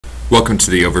Welcome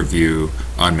to the overview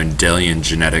on Mendelian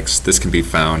Genetics. This can be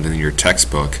found in your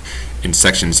textbook in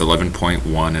sections 11.1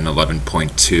 and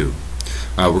 11.2.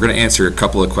 We're going to answer a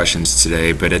couple of questions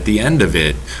today, but at the end of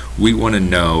it, we want to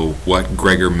know what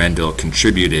Gregor Mendel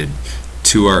contributed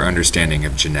to our understanding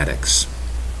of genetics.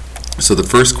 So the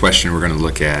first question we're going to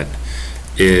look at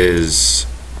is,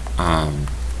 if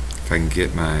I can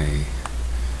get my,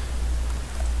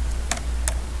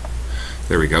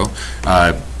 there we go.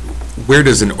 Where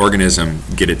does an organism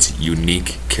get its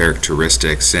unique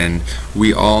characteristics? And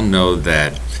we all know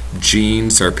that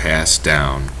genes are passed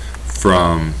down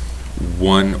from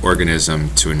one organism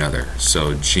to another.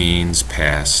 So genes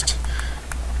passed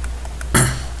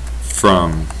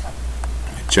from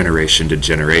generation to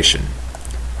generation.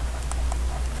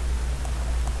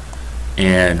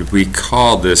 And we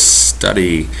call this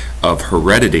study of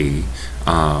heredity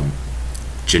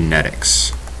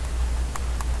genetics.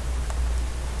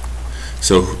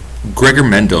 So Gregor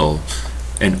Mendel,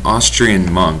 an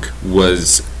Austrian monk,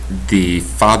 was the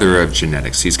father of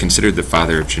genetics. He's considered the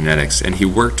father of genetics, and he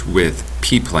worked with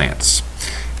pea plants.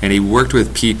 And he worked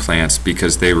with pea plants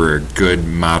because they were a good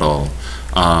model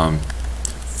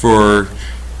for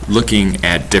looking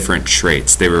at different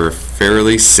traits. They were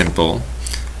fairly simple.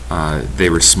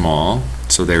 They were small,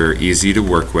 so they were easy to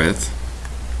work with.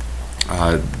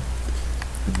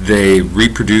 They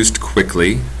reproduced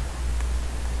quickly,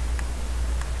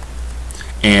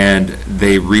 and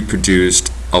they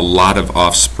reproduced a lot of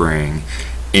offspring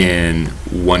in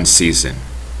one season.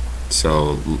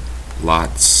 So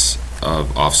lots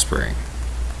of offspring.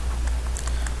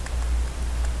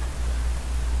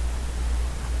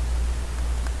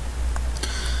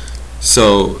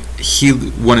 So he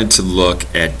wanted to look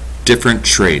at different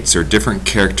traits or different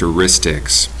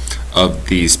characteristics of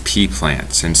these pea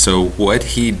plants. And so what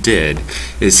he did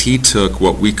is he took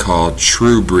what we call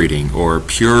true breeding or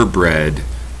purebred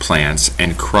plants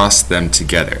and crossed them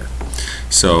together.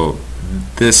 So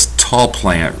this tall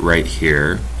plant right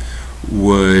here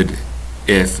would,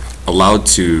 if allowed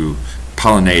to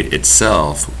pollinate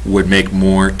itself, would make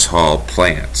more tall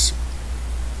plants.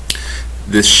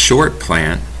 This short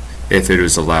plant, if it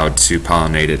was allowed to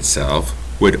pollinate itself,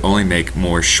 would only make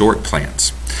more short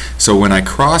plants. So when I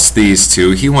crossed these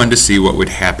two, he wanted to see what would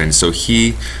happen. So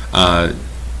he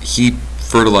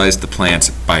fertilized the plants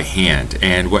by hand.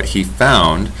 And what he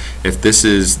found, if this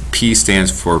is, P stands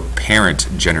for parent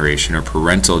generation or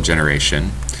parental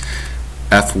generation,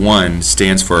 F1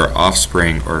 stands for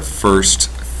offspring or first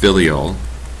filial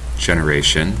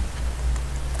generation.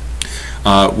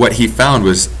 What he found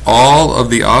was all of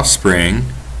the offspring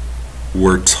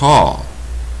were tall.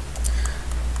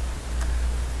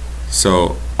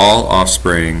 So all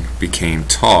offspring became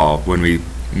tall when we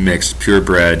mixed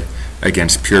purebred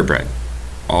against purebred.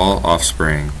 All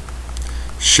offspring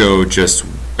show just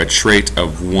a trait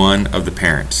of one of the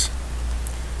parents.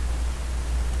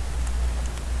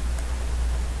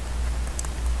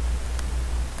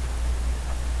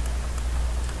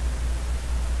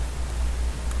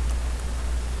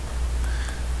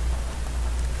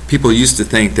 People used to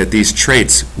think that these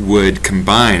traits would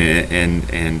combine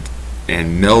and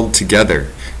meld together,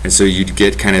 and so you'd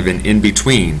get kind of an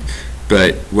in-between.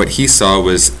 But what he saw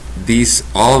was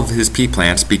all of his pea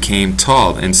plants became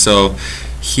tall, and so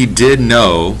he did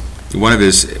know, one of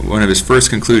his first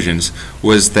conclusions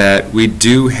was that we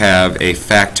do have a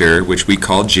factor which we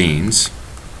call genes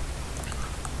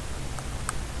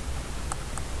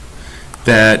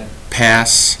that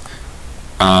pass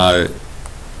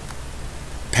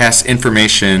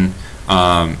information,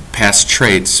 pass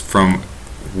traits from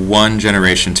one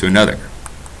generation to another.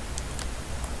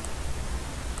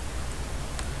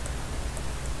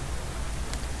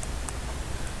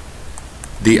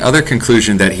 The other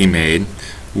conclusion that he made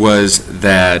was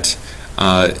that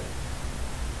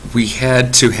we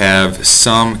had to have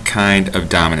some kind of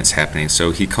dominance happening. So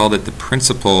he called it the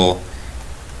principle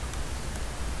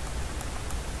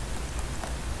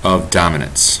of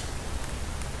dominance,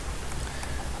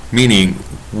 meaning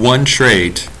one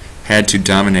trait had to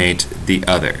dominate the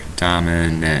other.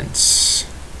 Dominance.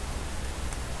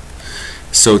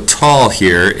 So tall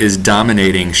here is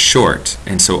dominating short,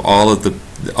 and so all of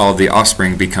the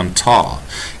offspring become tall.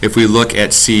 If we look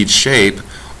at seed shape,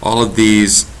 all of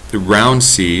these round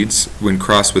seeds, when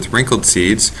crossed with wrinkled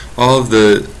seeds, all of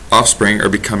the offspring are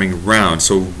becoming round.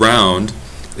 So round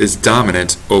is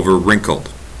dominant over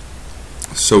wrinkled.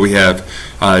 So we have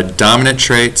dominant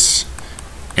traits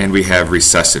and we have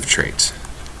recessive traits.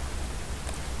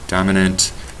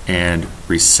 Dominant and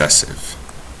recessive.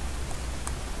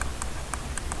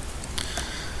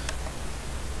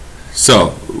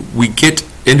 So we get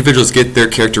individuals get their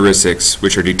characteristics,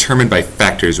 which are determined by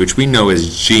factors, which we know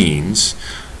as genes,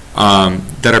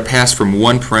 that are passed from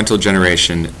one parental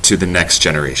generation to the next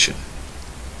generation.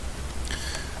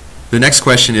 The next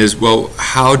question is, well,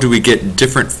 how do we get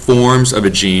different forms of a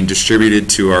gene distributed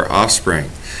to our offspring?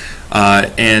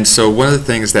 And so one of the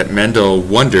things that Mendel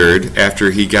wondered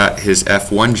after he got his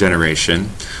F1 generation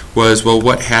was, well,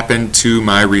 what happened to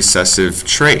my recessive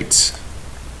traits?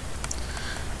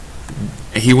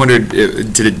 He wondered,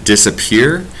 did it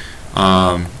disappear?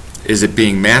 Is it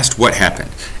being masked? What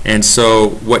happened? And so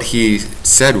what he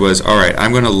said was, all right,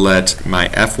 I'm going to let my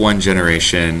F1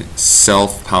 generation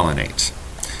self-pollinate,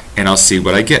 and I'll see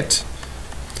what I get.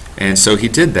 And so he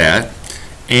did that,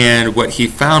 and what he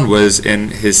found was in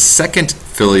his second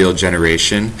filial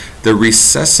generation, the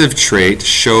recessive trait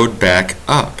showed back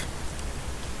up.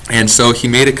 And so he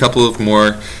made a couple of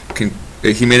more,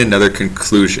 he made another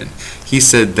conclusion. He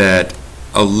said that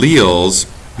alleles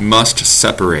must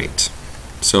separate.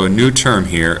 So a new term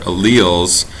here,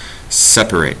 alleles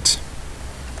separate.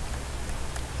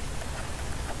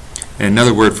 And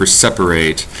another word for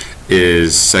separate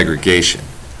is segregation.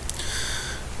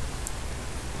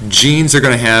 Genes are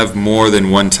going to have more than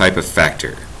one type of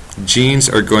factor. Genes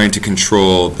are going to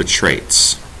control the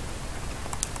traits.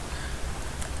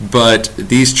 But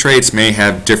these traits may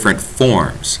have different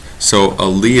forms. So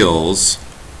alleles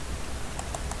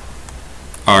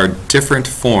are different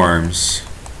forms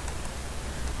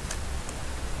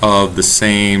of the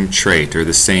same trait or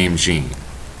the same gene.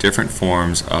 Different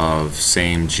forms of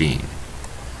same gene.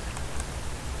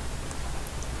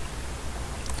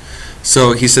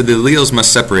 So he said the alleles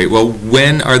must separate. Well,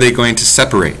 when are they going to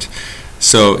separate?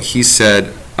 So he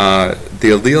said the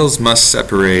alleles must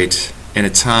separate in a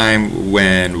time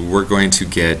when we're going to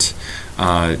get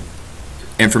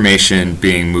information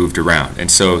being moved around. And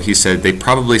so he said they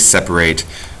probably separate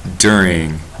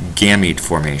during gamete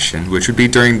formation, which would be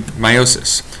during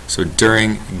meiosis. So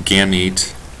during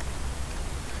gamete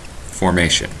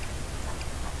formation.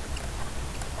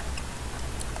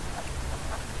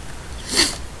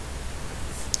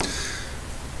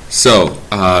 So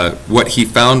what he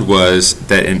found was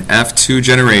that in F2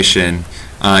 generation,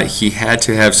 he had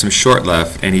to have some short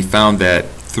left, and he found that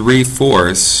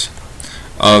 3/4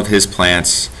 of his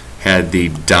plants had the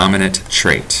dominant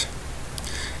trait,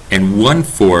 and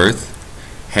 1/4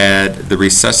 had the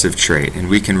recessive trait. And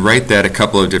we can write that a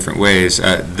couple of different ways.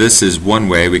 This is one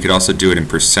way. We could also do it in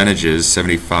percentages,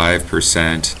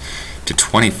 75% to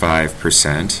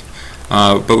 25%.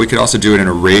 But we could also do it in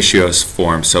a ratios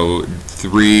form, so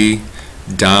 3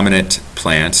 dominant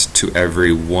plants to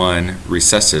every 1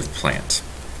 recessive plant.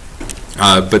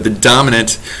 But the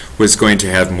dominant was going to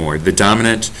have more. The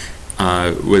dominant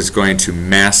was going to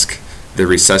mask the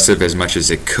recessive as much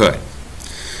as it could.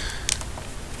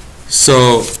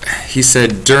 So he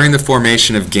said during the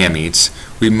formation of gametes,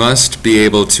 we must be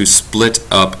able to split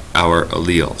up our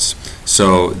alleles.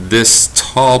 So this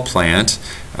tall plant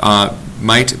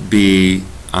might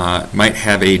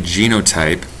have a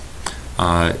genotype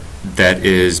that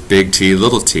is big T,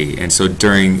 little t. And so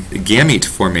during gamete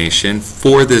formation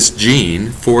for this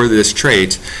gene, for this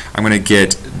trait, I'm going to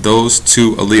get those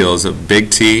two alleles, a big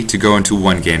T to go into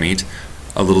one gamete,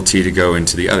 a little t to go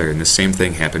into the other. And the same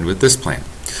thing happened with this plant.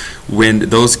 When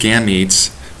those gametes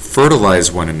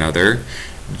fertilize one another,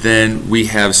 then we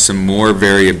have some more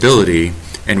variability,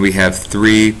 and we have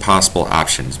 3 possible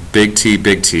options. Big T,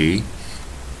 big T.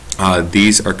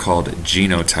 These are called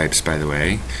genotypes, by the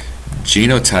way.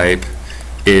 Genotype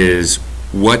is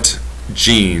what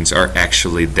genes are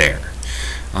actually there.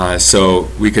 So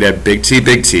we could have big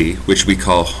T, which we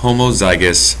call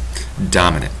homozygous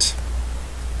dominant.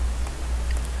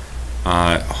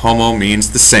 Homo means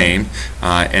the same,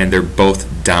 and they're both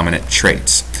dominant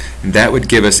traits. And that would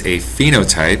give us a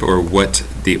phenotype, or what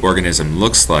the organism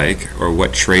looks like, or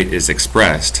what trait is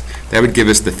expressed. That would give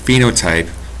us the phenotype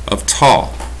of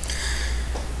tall.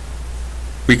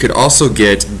 We could also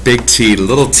get big T,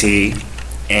 little t,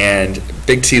 and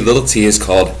big T, little t is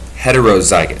called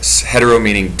heterozygous. Hetero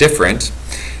meaning different,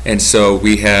 and so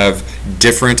we have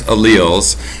different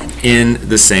alleles in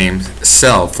the same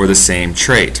cell for the same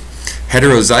trait.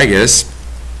 Heterozygous,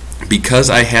 because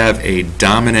I have a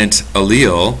dominant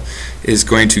allele, is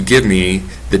going to give me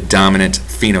the dominant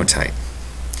phenotype.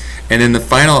 And then the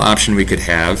final option we could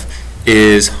have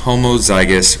is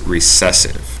homozygous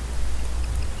recessive.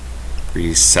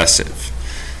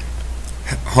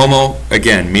 Homo,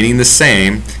 again, meaning the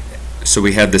same, so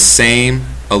we have the same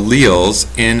alleles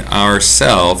in our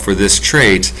cell for this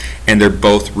trait, and they're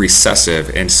both recessive,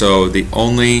 and so the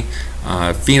only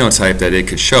phenotype that it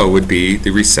could show would be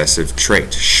the recessive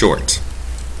trait, short.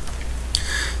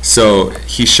 So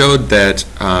he showed that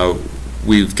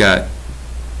we've got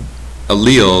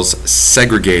alleles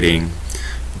segregating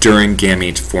during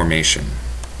gamete formation.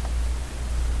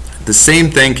 The same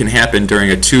thing can happen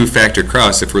during a two-factor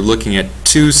cross if we're looking at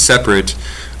two separate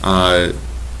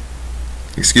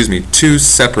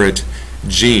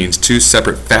genes, two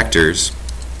separate factors.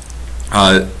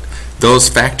 Those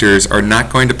factors are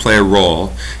not going to play a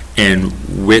role in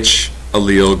which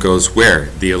allele goes where.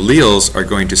 The alleles are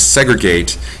going to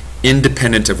segregate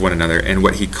independent of one another, and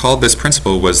what he called this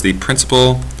principle was the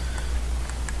principle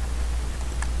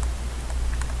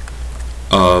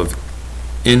of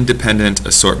independent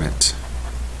assortment.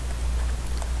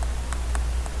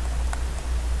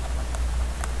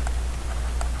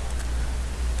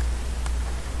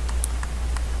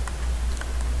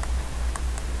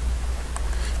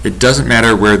 It doesn't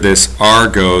matter where this R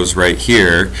goes right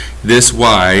here, this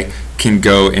Y can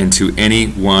go into any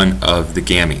one of the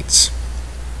gametes.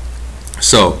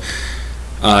 So,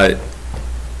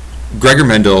 Gregor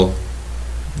Mendel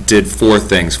did 4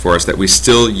 things for us that we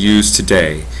still use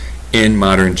today in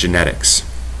modern genetics.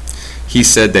 He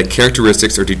said that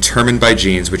characteristics are determined by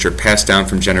genes which are passed down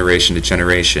from generation to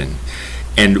generation.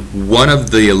 And one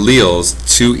of the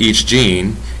alleles to each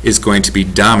gene is going to be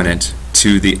dominant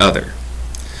to the other.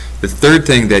 The third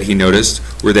thing that he noticed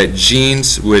were that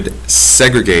genes would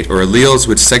segregate, or alleles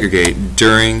would segregate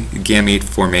during gamete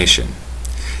formation.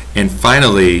 And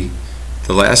finally,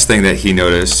 the last thing that he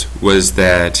noticed was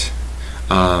that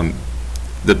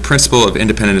the principle of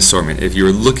independent assortment. If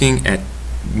you're looking at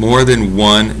more than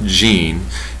one gene,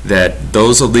 that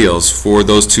those alleles for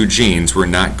those 2 genes were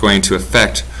not going to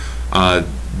affect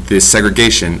the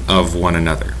segregation of one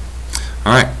another.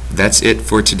 All right, that's it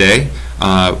for today.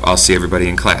 I'll see everybody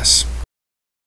in class.